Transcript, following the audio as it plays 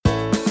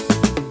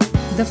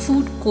The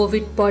Food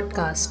COVID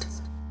Podcast.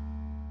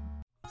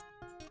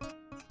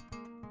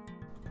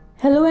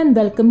 Hello and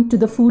welcome to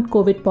the Food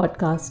COVID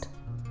Podcast.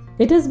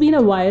 It has been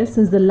a while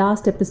since the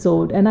last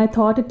episode, and I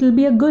thought it will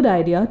be a good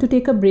idea to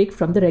take a break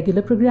from the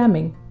regular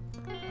programming.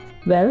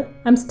 Well,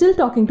 I'm still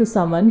talking to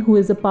someone who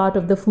is a part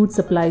of the food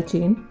supply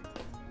chain,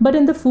 but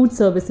in the food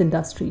service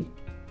industry.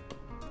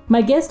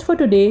 My guest for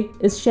today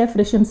is Chef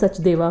Rishim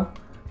Sachdeva,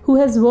 who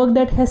has worked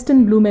at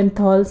Heston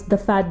Blumenthal's The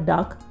Fat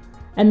Duck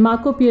and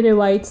Marco Pierre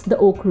White's The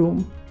Oak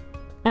Room.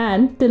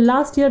 And till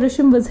last year,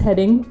 Rishim was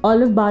heading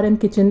Olive Bar and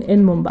Kitchen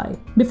in Mumbai,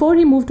 before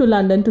he moved to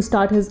London to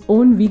start his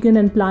own vegan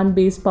and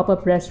plant-based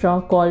pop-up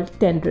restaurant called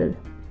Tendril.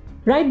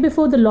 Right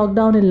before the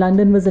lockdown in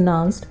London was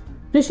announced,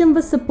 Rishim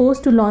was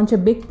supposed to launch a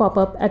big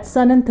pop-up at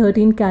Sun and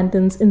 13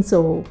 Cantons in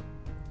Soho.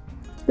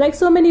 Like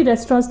so many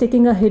restaurants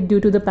taking a hit due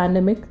to the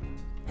pandemic,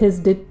 his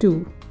did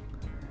too.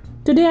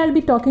 Today I'll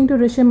be talking to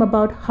Rishim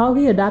about how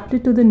he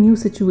adapted to the new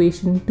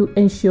situation to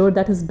ensure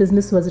that his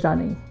business was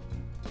running.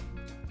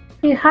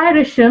 Hey, hi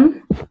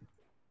Rishim.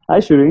 Hi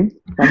Shireen,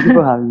 thank you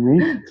for having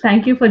me.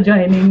 Thank you for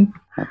joining.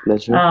 My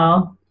pleasure.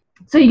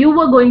 So you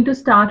were going to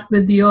start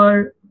with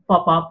your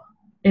pop-up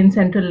in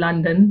central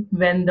London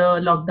when the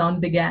lockdown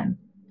began.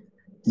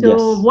 So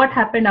Yes. what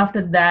happened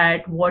after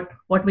that? What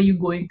were you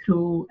going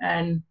through,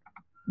 and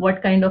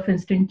what kind of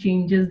instant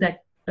changes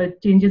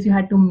you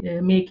had to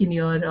make in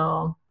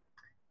your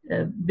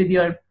with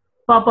your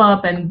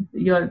pop-up and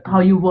your how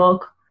you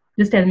work?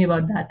 Just tell me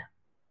about that.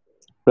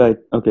 Right,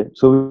 okay.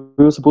 So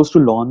we were supposed to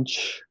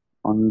launch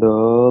on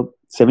the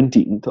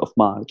 17th of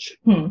March,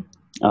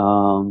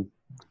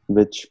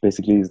 which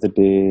basically is the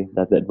day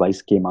that the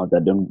advice came out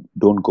that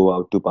don't go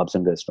out to pubs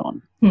and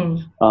restaurants.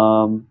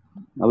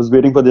 I was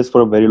waiting for this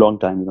for a very long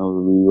time. You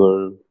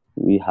know,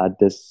 we had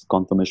this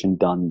confirmation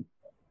done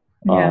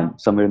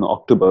somewhere in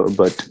October,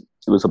 but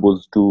it was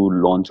supposed to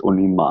launch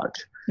only in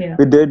March. Yeah.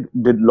 We did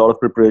a lot of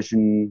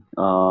preparation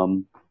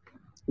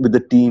with the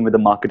team, with the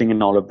marketing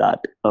and all of that.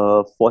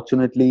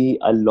 Fortunately,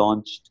 I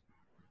launched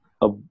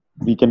a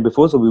weekend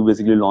before, so we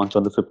basically launched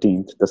on the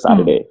 15th, the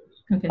Saturday.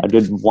 Okay. I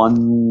did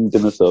one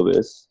dinner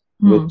service,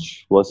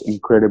 which was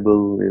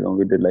incredible. You know,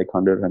 we did like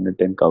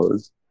 110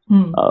 covers.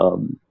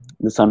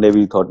 The Sunday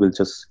we thought we'll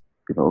just,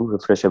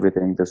 refresh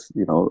everything, just,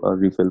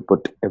 refill,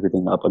 put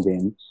everything up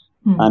again.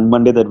 And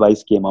Monday the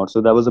advice came out.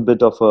 So that was a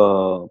bit of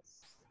a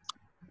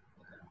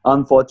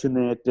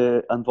unfortunate,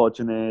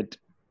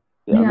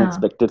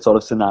 unexpected sort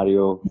of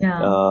scenario.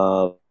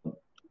 So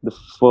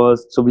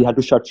we had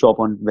to shut shop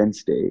on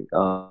Wednesday.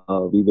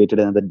 We waited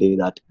another day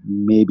that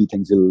maybe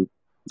things will,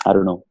 I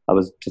don't know. I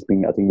was just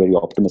being, I think, very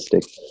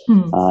optimistic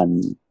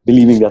and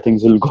believing that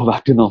things will go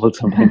back to normal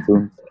sometime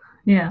soon.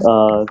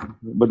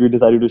 But we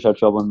decided to shut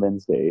shop on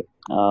Wednesday.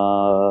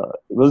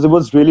 It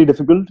was really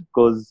difficult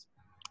because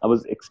I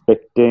was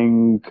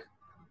expecting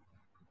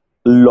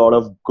a lot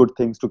of good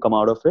things to come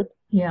out of it.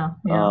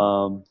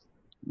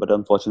 But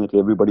unfortunately,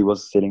 everybody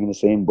was sailing in the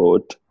same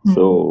boat.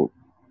 So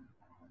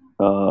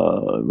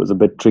it was a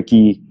bit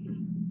tricky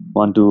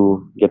one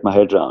to get my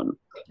head around.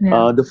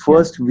 The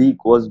first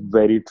week was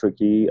very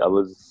tricky. I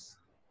was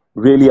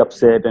really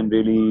upset and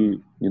really,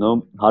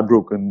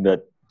 heartbroken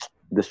that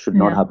this should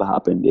not have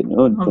happened.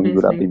 Things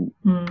would have been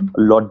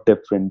a lot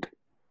different.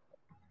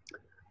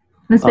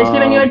 Especially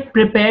when you had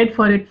prepared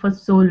for it for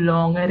so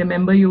long. I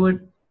remember you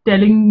were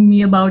telling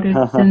me about it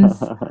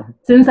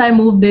since I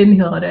moved in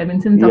here. I mean,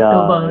 since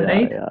October,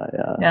 right?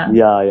 Yeah.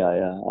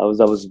 I was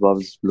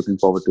looking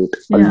forward to it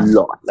a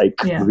lot,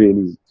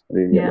 really a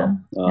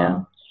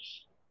lot.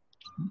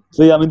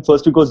 So I mean,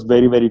 first week was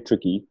very, very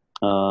tricky.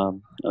 I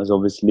was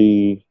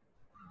obviously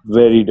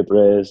very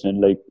depressed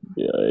and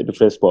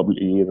depressed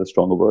probably is a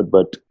stronger word,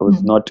 but I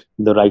was not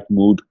in the right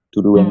mood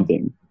to do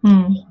anything.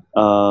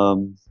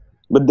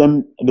 But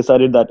then I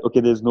decided that,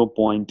 okay, there's no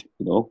point,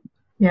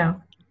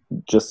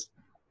 just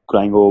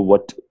crying over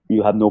what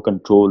you have no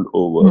control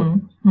over.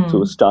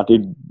 So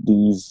started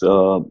these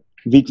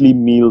weekly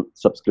meal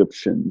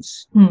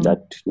subscriptions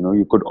that,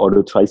 you could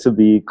order thrice a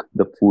week.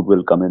 The food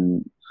will come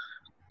in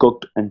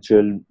cooked and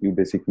chilled. You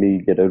basically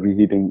get a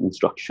reheating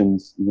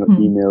instructions in your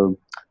email.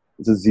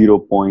 It's a zero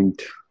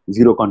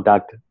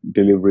contact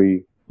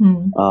delivery.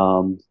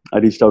 I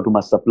reached out to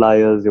my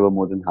suppliers. They were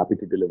more than happy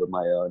to deliver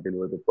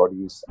the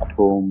produce at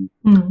home.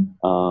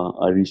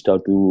 I reached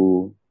out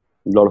to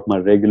a lot of my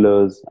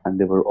regulars, and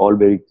they were all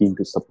very keen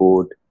to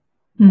support.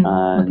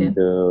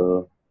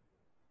 So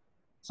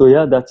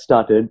that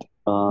started.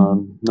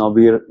 Now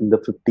we're in the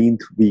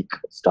 15th week,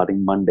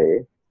 starting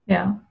Monday.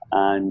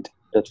 And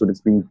that's what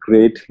it's been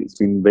great. It's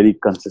been very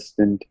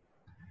consistent.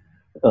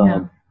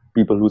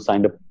 People who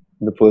signed up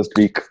in the first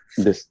week,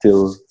 they're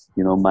still,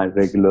 my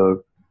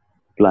regular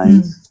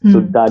clients. So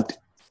that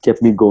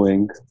kept me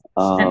going.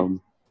 And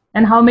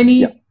how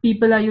many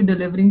people are you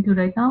delivering to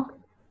right now?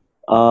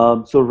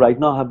 So right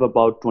now I have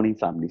about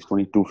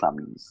 22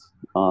 families.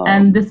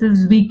 And this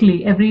is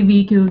weekly. Every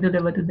week you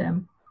deliver to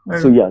them?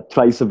 So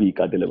thrice a week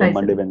I deliver,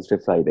 Monday, Wednesday,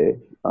 Friday,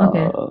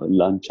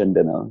 lunch and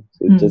dinner.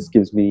 So it just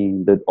gives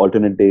me, the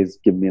alternate days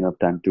give me enough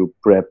time to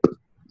prep,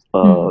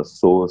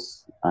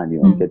 source,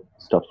 and get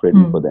stuff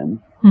ready for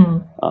them.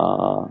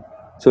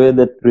 So yeah,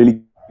 that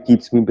really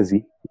keeps me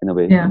busy in a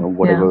way.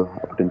 Whatever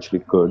I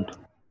potentially could.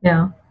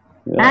 Yeah.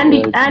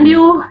 And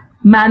you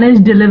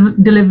manage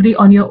delivery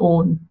on your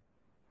own.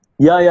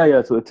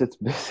 Yeah. So it's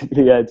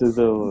basically it's just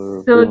a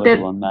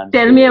one-man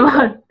tell me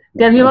about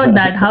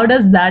that. How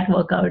does that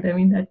work out? I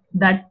mean,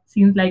 that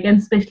seems like, and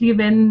especially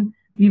when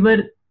we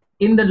were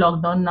in the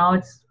lockdown. Now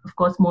it's of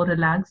course more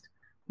relaxed,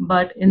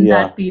 but in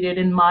that period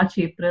in March,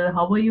 April,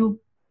 how were you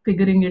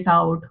figuring it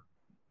out?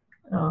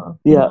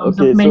 In terms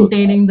of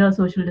maintaining the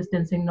social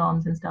distancing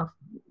norms and stuff.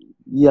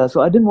 Yeah,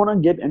 so I didn't want to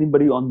get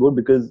anybody on board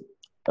because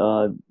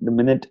the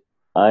minute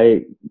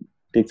I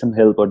take some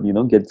help or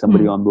get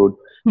somebody on board,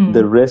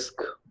 the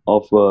risk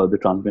of the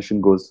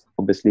transmission goes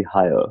obviously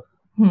higher.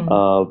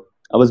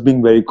 I was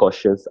being very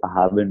cautious. I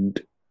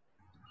haven't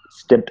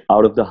stepped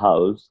out of the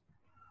house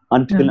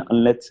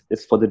unless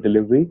it's for the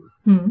delivery.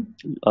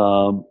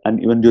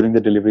 And even during the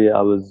delivery,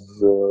 I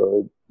was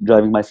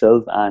driving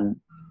myself and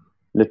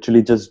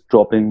literally just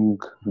dropping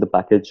the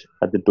package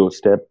at the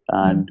doorstep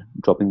and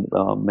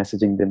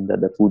messaging them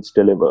that the food's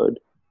delivered.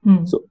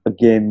 So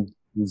again,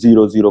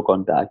 zero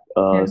contact.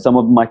 Some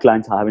of my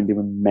clients I haven't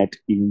even met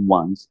even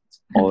once. It's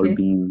all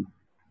been,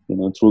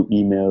 through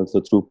emails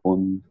or through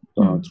phone,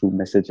 through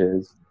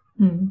messages.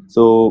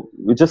 So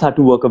we just had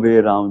to work a way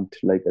around.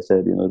 Like I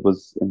said, it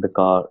was in the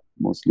car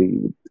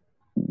mostly,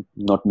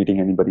 not meeting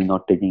anybody,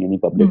 not taking any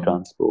public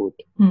transport,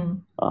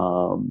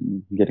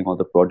 getting all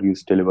the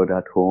produce delivered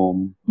at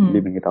home,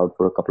 leaving it out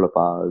for a couple of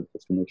hours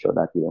just to make sure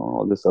that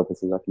all the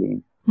surfaces are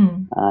clean.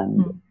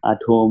 And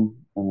at home,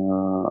 I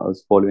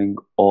was following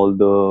all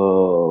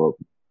the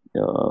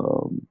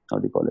how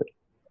do you call it?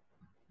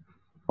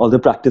 All the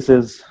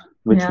practices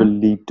which will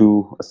lead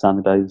to a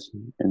sanitized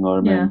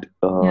environment.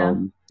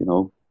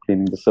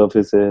 Cleaning the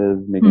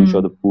surfaces, making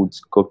sure the food's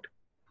cooked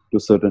to a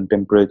certain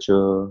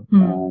temperature,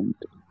 and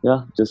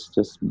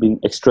just being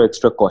extra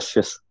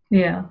cautious.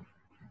 Yeah,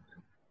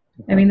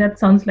 I mean that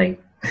sounds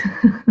like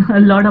a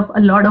lot of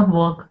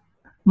work.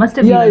 Must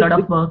have been a lot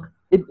of work.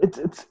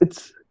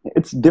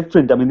 It's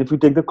different. I mean, if you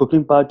take the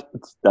cooking part,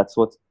 that's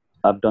what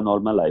I've done all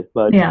my life.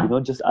 But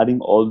just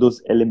adding all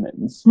those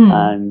elements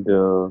and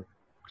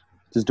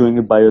just doing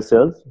it by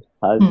yourself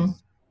has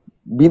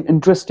been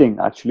interesting.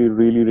 Actually,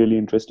 really, really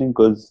interesting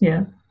because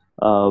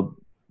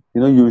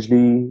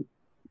usually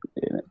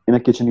in a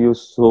kitchen you're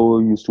so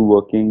used to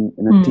working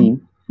in a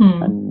team,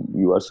 and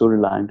you are so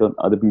reliant on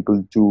other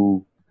people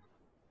to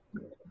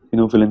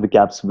fill in the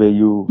gaps where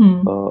you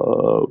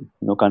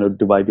kind of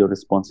divide your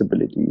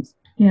responsibilities.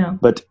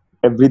 But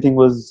everything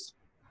was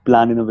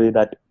planned in a way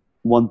that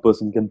one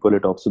person can pull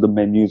it off. So the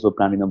menus were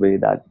planned in a way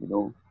that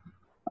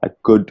I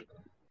could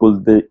pull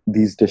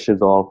these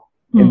dishes off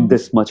in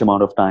this much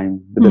amount of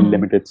time with the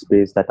limited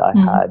space that I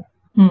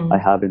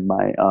have in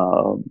my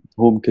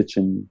home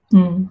kitchen.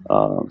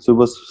 So it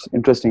was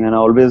interesting, and I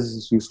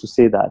always used to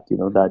say that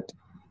that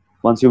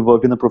once you've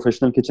worked in a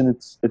professional kitchen,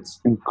 it's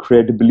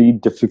incredibly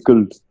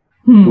difficult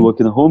to work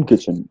in a home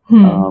kitchen.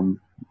 So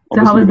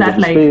how was that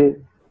like?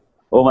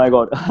 Oh my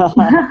God.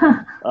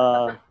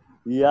 I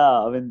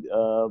mean,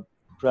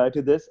 prior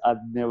to this, I've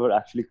never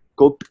actually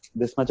cooked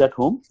this much at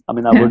home. I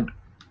mean, I would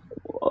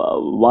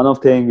one of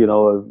thing,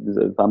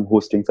 if I'm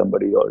hosting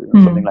somebody or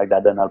something like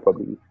that, then I'll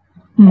probably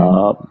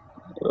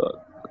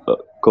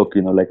cook,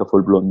 like a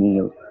full-blown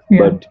meal.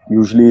 But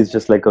usually it's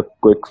just like a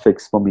quick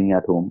fix for me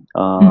at home.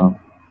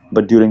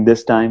 But during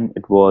this time,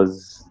 it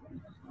was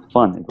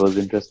fun. It was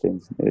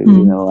interesting.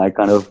 I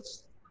kind of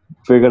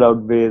figured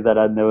out ways that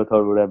I never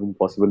thought would have been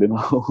possible in a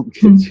home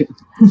kitchen.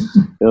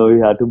 We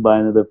had to buy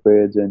another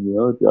fridge, and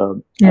I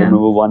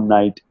remember one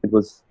night it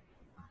was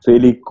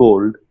fairly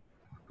cold,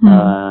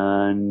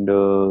 and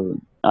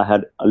I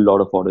had a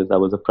lot of orders. That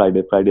was a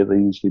Friday. Fridays are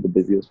usually the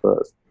busiest for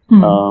us.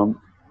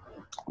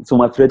 So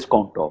my fridge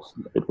conked off.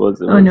 It was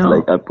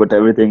like I put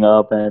everything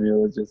up, and it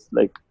was just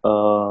like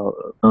of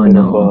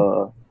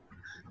a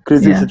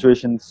crazy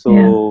situation.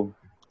 So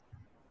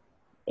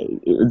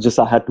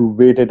I had to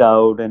wait it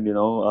out and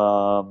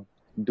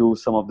do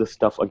some of the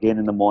stuff again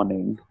in the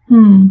morning.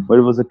 But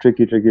it was a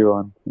tricky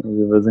one. It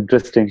was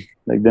interesting.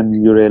 Like then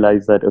you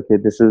realize that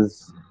this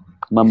is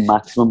my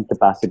maximum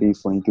capacity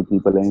is 22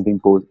 people.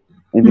 Anything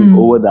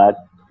over that,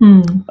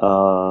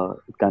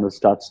 it kind of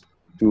starts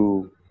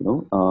to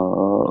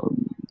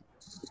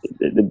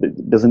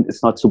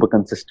it's not super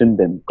consistent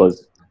then,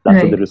 because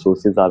that's what the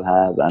resources I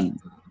have, and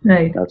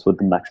that's what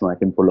the maximum I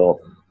can pull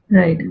off.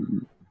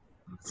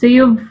 So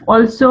you've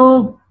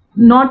also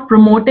not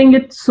promoting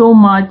it so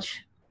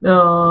much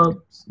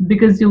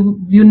because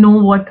you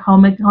know how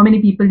many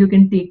people you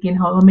can take in,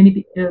 how many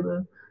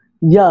people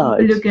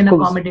you can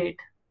accommodate.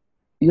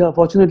 Yeah,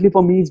 fortunately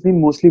for me, it's been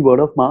mostly word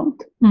of mouth.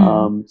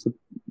 I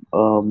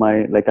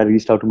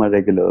reached out to my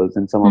regulars,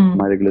 and some of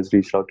my regulars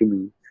reached out to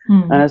me,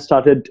 and I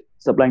started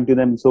supplying to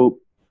them. So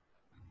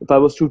if I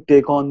was to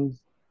take on,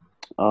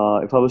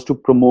 if I was to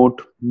promote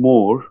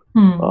more,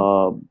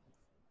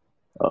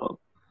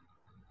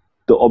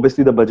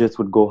 obviously the budgets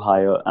would go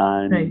higher,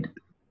 and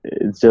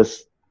it's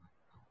just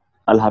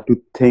I'll have to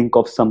think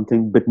of something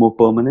a bit more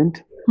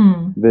permanent,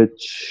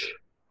 which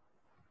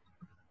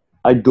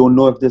I don't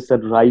know if this is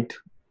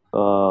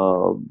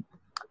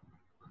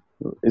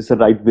the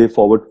right way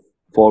forward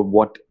for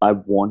what I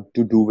want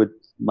to do with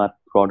my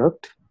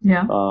product.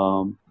 Yeah.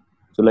 So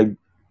like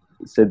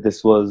I said,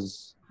 this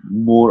was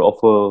more of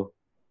a,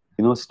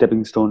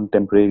 stepping stone,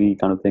 temporary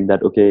kind of thing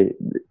that, okay,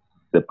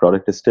 the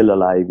product is still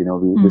alive,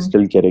 we're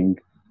still getting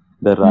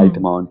the right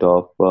amount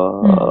of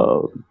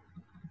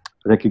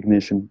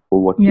recognition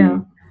for what we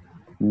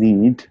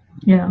need.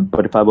 Yeah.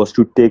 But if I was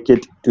to take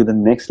it to the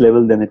next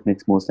level, then it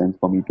makes more sense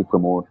for me to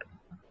promote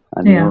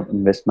and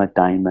invest my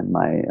time and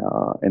my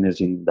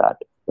energy in that.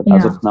 But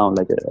as of now,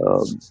 like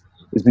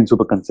it's been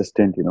super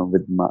consistent,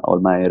 with all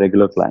my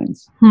regular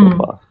clients so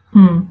far.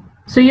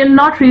 So you're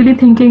not really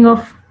thinking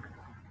of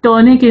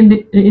turning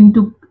it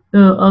into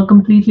a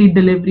completely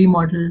delivery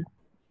model?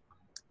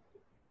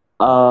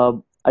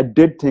 I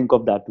did think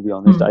of that, to be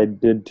honest. I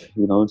did,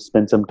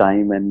 spend some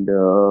time and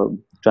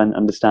try and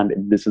understand if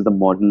this is the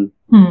model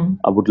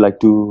I would like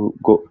to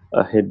go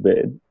ahead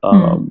with.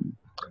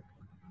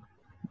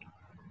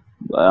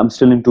 I'm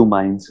still in two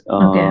minds.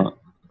 Okay.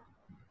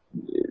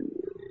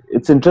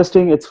 It's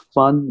interesting. It's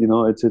fun.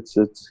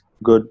 It's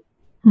good.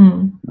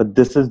 But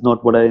this is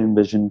not what I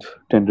envisioned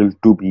Tendril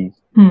to be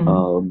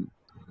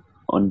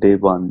on day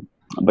one.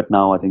 But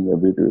now I think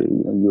every day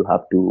you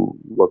have to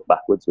work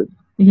backwards with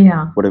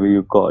whatever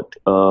you got.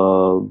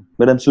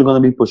 But I'm still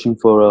going to be pushing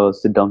for a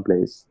sit-down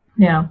place.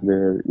 Yeah.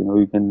 Where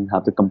you can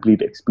have the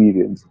complete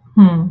experience.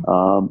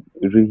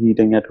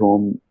 Reheating at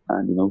home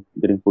and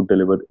getting food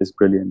delivered is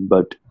brilliant,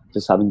 but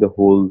just having the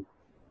whole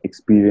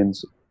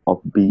experience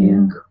of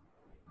being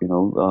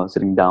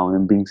sitting down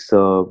and being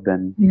served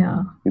and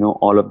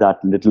all of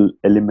that little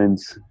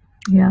elements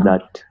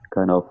that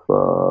kind of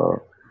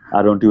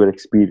add on to your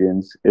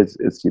experience is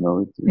it's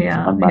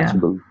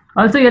unmatchable.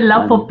 Also your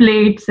love for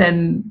plates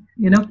and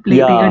plating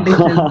your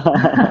dishes.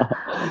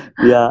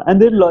 And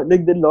there are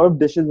a lot of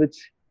dishes which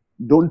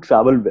don't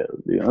travel well.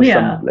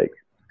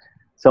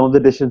 Some of the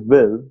dishes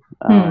will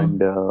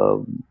and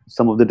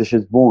some of the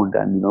dishes won't,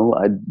 and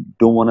I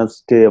don't want to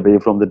stay away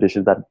from the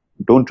dishes that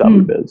don't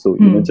travel well. So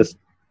just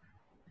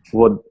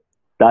for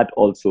that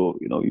also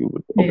you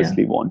would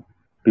obviously want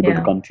people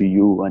to come to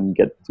you and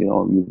get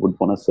you would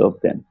want to serve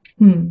them.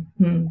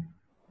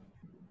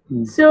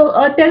 So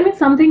tell me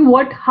something.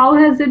 How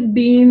has it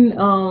been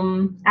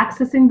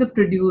accessing the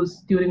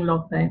produce during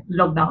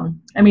lockdown?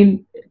 I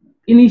mean,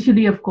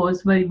 initially, of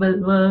course,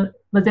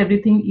 was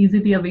everything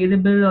easily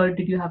available, or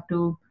did you have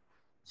to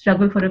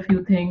struggle for a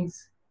few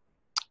things?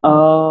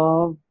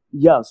 So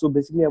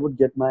basically I would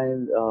get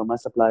my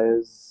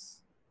suppliers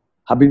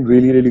have been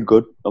really, really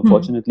good,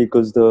 fortunately,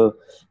 because the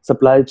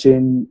supply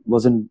chain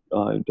wasn't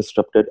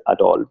disrupted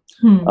at all.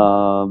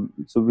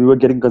 So we were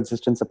getting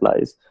consistent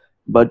supplies,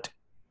 but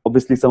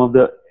obviously some of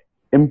the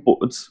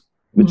imports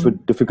which were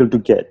difficult to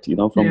get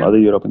from other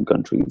European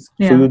countries,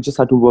 so you just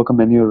had to work a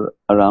menu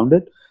around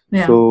it.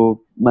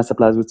 So my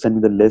suppliers would send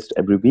me the list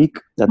every week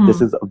that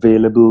this is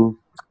available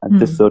at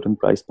this certain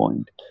price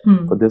point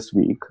for this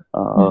week.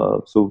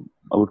 So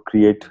I would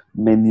create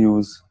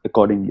menus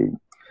accordingly.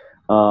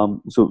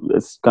 So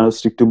it's kind of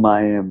stick to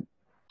my,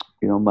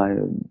 my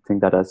thing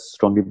that I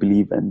strongly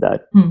believe in,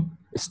 that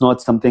it's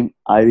not something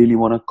I really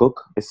want to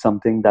cook. It's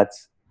something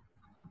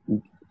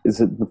is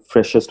the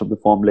freshest of the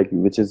form, like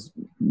which is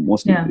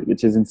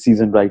in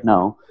season right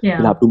now.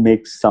 You'll have to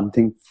make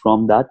something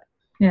from that.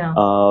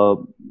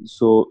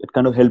 So it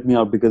kind of helped me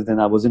out, because then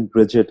I wasn't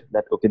rigid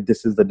that, okay,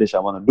 this is the dish I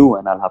want to do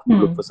and I'll have to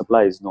look for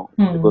supplies. No,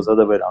 it was the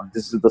other way around.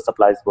 This is the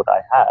supplies what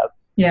I have,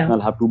 and I'll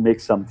have to make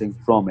something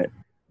from it.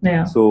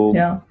 So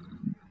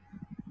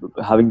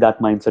having that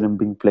mindset and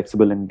being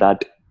flexible in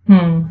that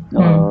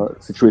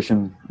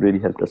situation really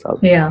helped us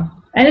out.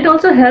 And it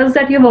also helps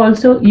that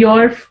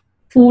your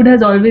food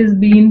has always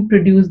been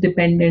produce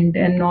dependent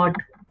and not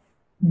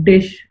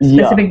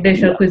specific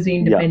dish or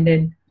cuisine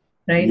dependent,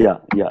 right?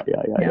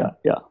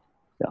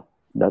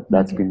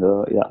 That's been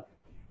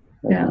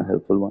been a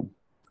helpful one.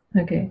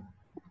 Okay,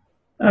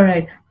 all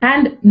right.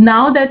 And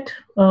now that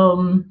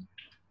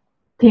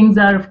things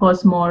are, of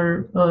course,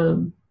 more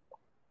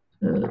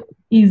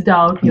eased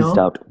out here.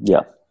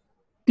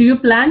 Do you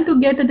plan to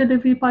get a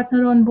delivery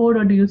partner on board,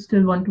 or do you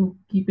still want to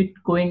keep it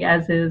going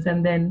as is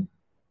and then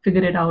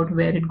figure it out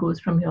where it goes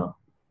from here?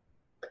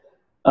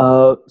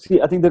 I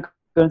think the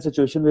current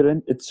situation we're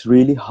in, it's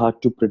really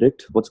hard to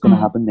predict what's going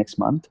to happen next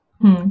month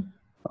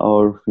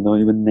or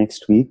even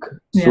next week.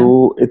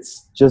 So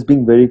it's just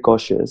being very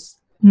cautious.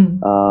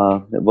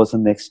 What the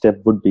next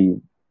step would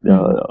be.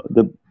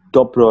 The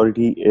top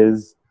priority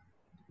is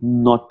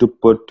not to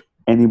put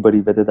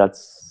anybody, whether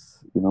that's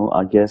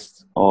our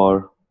guests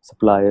or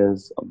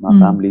suppliers or my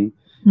family,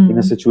 in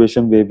a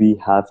situation where we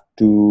have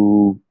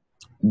to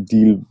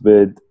deal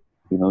with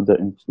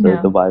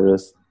the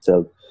virus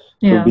itself.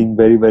 So being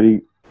very,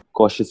 very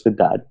cautious with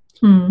that.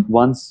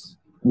 Once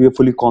we are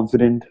fully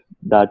confident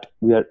that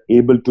we are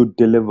able to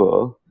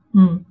deliver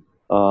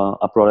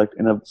a product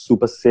in a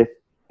super safe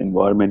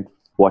environment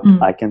what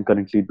I can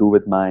currently do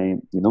with my,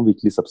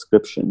 weekly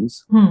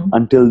subscriptions.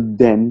 Until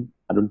then,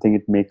 I don't think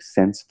it makes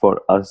sense for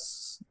us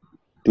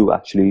to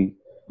actually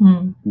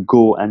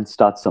go and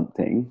start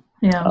something.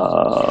 Yeah.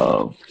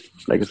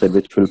 Like I said,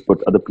 which will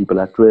put other people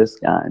at risk,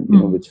 and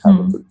which have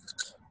a good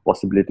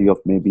possibility of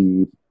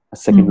maybe a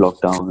second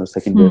lockdown or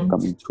second wave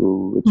coming through,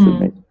 which will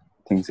make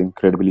things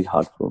incredibly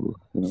hard for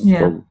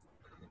for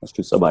us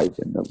to survive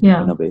in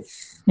a way.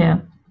 Yeah.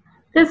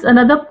 There's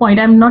another point.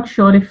 I'm not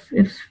sure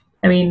if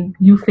I mean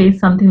you face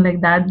something like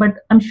that, but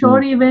I'm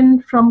sure even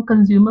from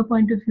consumer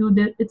point of view,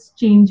 that it's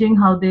changing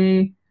how they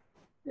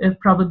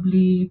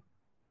probably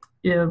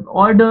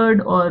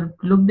ordered or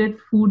looked at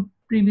food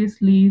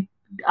previously.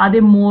 Are they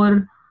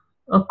more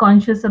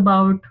conscious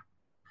about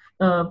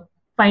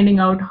finding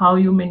out how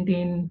you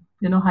maintain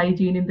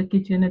hygiene in the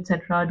kitchen,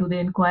 etc.? Do they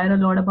inquire a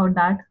lot about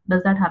that?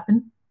 Does that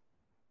happen?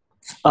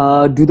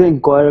 Do they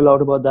inquire a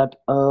lot about that?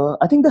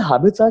 I think the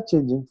habits are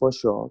changing for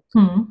sure.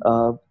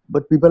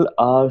 But people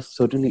are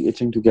certainly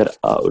itching to get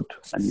out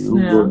and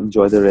go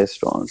enjoy the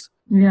restaurants.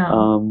 Yeah.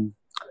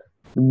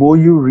 The more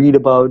you read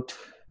about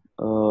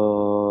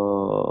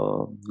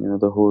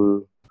the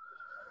whole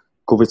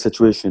COVID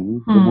situation,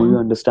 the more you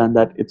understand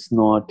that it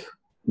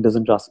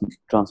doesn't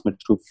transmit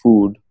through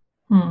food,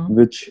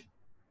 which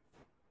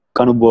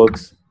kind of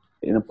works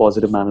in a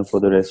positive manner for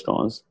the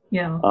restaurants.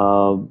 Yeah.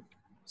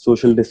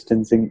 Social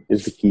distancing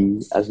is the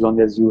key. As long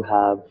as you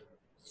have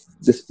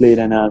displayed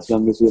and as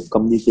long as you have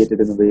communicated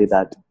in a way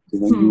that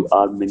you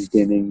are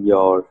maintaining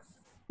you're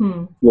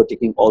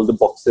ticking all the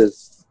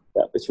boxes,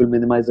 which will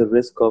minimize the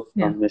risk of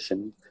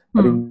transmission.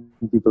 I think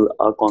people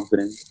are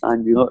confident,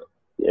 and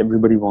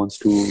everybody wants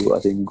to, I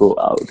think, go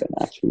out and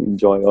actually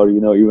enjoy, or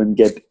even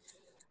get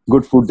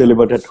good food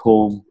delivered at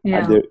home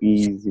at their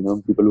ease.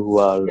 People who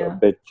are a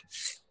bit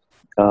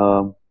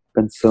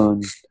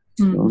concerned,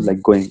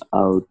 like going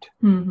out,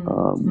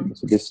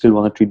 so they still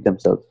want to treat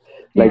themselves.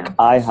 Like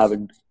I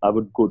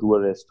would go to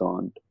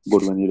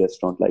any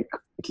restaurant like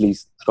at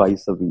least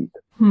thrice a week.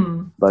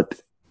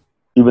 But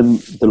even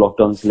the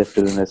lockdowns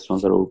lifted and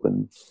restaurants are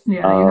open.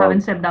 Yeah, you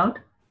haven't stepped out?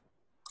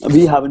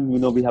 We haven't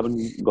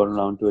gotten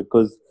around to it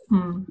because,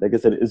 like I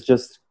said, it's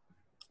just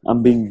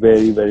I'm being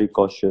very, very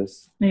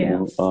cautious.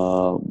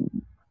 Because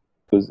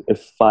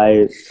if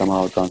I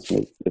somehow catch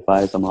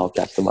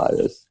the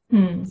virus,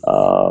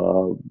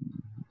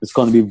 it's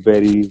going to be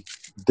very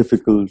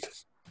difficult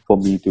for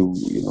me to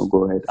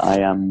go ahead.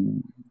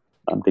 I'm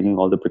taking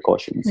all the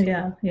precautions.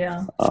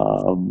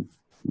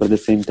 But at the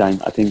same time,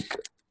 I think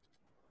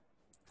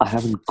I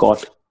haven't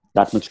got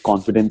that much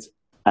confidence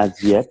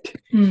as yet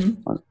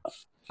on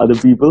other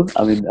people.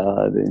 I mean,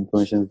 the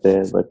information is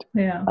there, but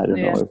I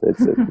don't know if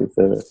it's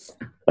a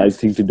right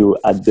thing to do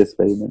at this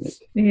very minute.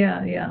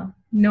 Yeah.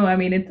 No, I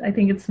mean, I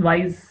think it's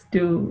wise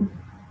to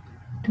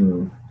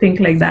think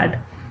like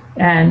that.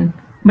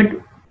 But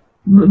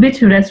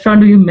which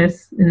restaurant do you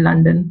miss in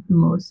London the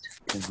most?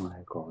 Oh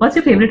my God! What's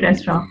your favorite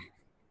restaurant?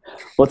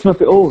 What's my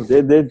favorite? Oh,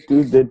 they're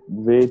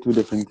way two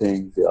different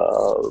things.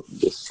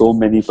 There's so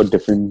many for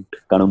different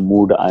kind of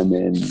mood I'm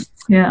in.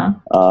 Yeah.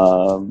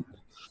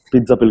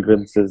 Pizza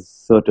Pilgrims is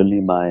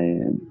certainly my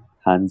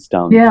hands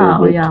down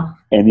favorite.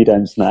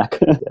 Anytime snack.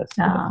 Yes.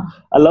 Yeah.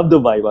 I love the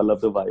vibe. I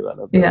love the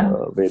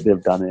way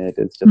they've done it.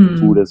 It's just the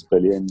food is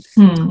brilliant.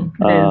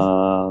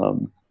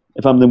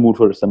 If I'm in the mood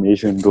for some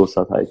Asian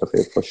dosa Thai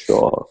cafe, for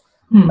sure,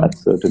 that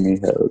certainly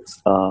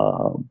helps.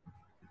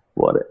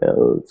 What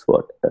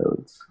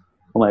else?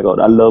 Oh my God,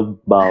 I love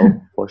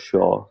Bao for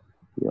sure.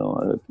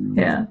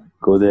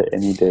 Go there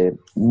any day.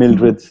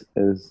 Mildred's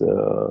is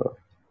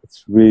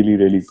it's really,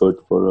 really good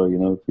for if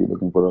you're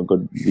looking for a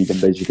good vegan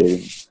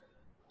vegetarian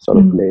sort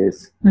of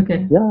place.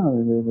 Okay. Yeah.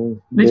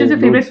 Which is your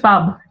favorite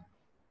pub?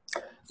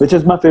 Which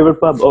is my favorite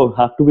pub? Oh,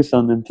 have to be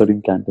Sun and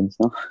 13 Cantons,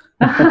 no?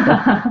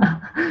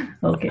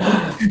 Okay.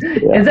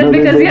 Is it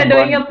because you're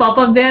doing a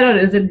pop-up there, or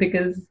is it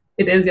because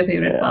it is your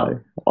favorite pub?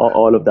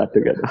 All of that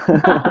together.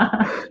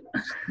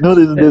 No,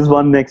 there's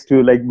one next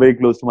to, like, very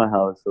close to my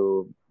house.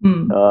 So,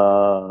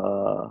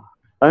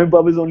 I mean,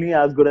 pub is only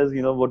as good as,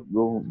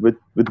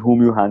 with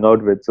whom you hang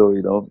out with. So,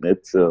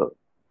 it's,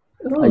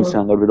 I used to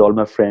hang out with all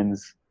my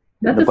friends.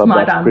 That's in the a pub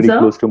smart that's answer. Pretty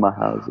close to my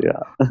house,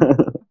 yeah.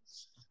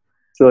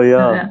 So,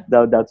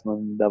 that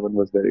one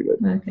was very good.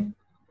 Okay.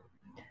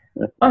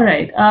 All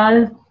right.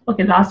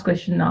 Okay, last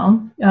question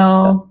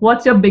now.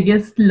 What's your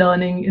biggest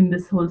learning in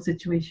this whole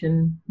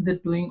situation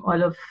with doing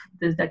all of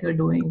this that you're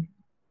doing?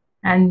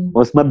 And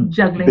what's my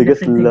juggling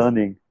biggest different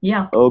learning? Things?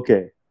 Yeah.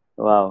 Okay.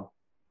 Wow.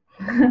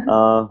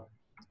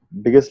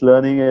 Biggest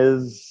learning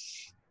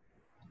is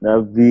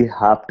we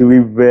have to be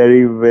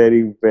very,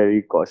 very,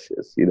 very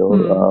cautious.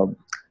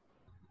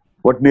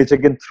 What nature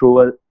can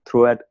throw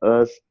at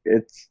us,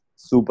 it's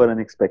super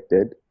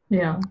unexpected.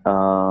 Yeah.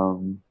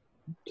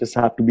 Just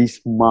have to be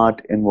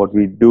smart in what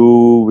we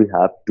do. We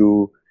have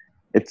to.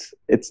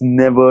 It's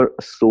never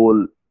a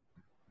sole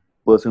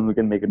person who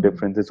can make a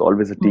difference. It's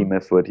always a team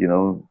effort.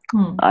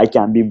 I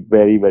can be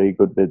very, very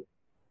good with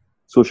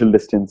social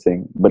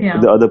distancing, but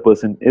if the other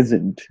person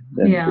isn't,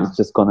 then it's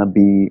just gonna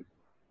be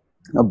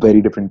a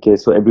very different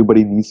case. So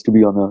everybody needs to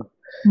be on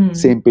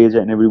same page,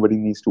 and everybody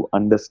needs to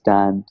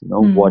understand,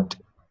 what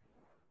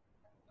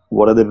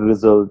are the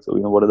results, or,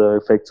 what are the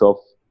effects of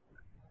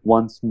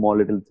one small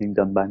little thing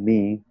done by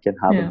me can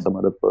have on some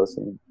other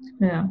person.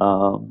 Yeah.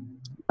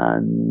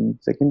 And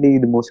secondly,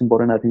 the most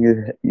important, I think,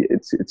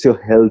 is it's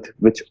your health,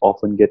 which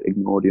often get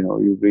ignored.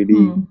 You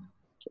really,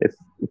 if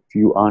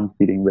you aren't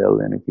feeling well,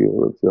 and if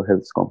your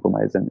health's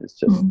compromised, and it's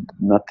just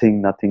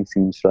nothing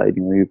seems right.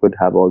 You could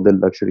have all the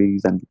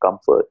luxuries and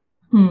comfort,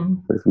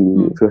 but if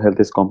your health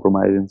is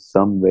compromised in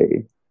some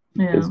way,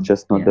 it's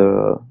just not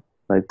the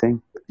right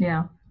thing.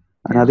 Yeah.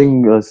 And I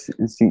think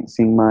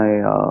seeing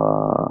my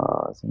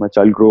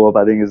child grow up,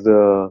 I think is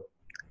a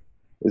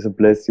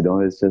bliss.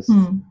 It's just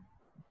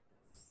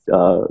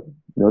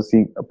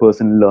seeing a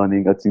person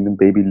learning, or seeing the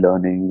baby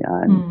learning,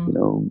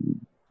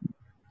 and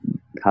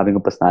having a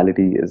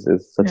personality is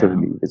such a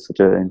relief. It's such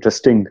an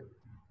interesting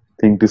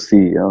thing to see.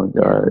 You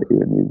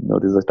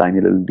notice a tiny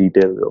little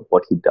detail of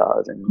what he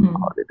does and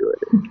how they do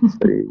it. It's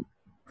very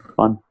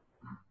fun.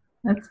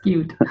 That's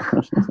cute.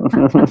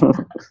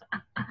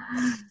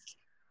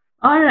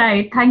 All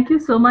right. Thank you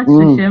so much,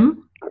 Rishim.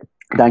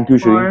 Thank you,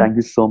 Shireen. Thank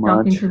you so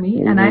much. Talking to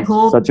me, and I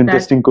hope such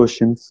interesting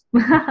questions.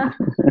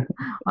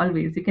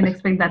 Always, you can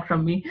expect that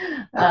from me,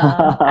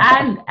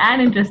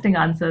 and interesting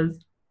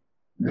answers.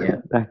 Yeah.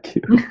 Thank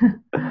you.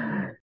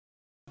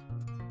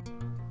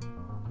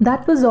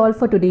 That was all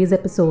for today's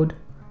episode.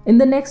 In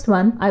the next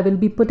one, I will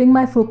be putting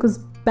my focus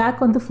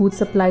back on the food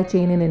supply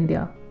chain in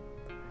India.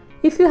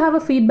 If you have a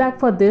feedback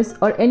for this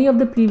or any of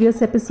the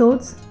previous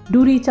episodes,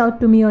 do reach out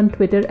to me on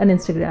Twitter and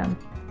Instagram.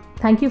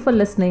 Thank you for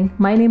listening.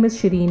 My name is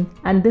Shireen,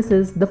 and this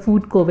is the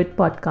Food COVID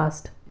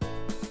Podcast.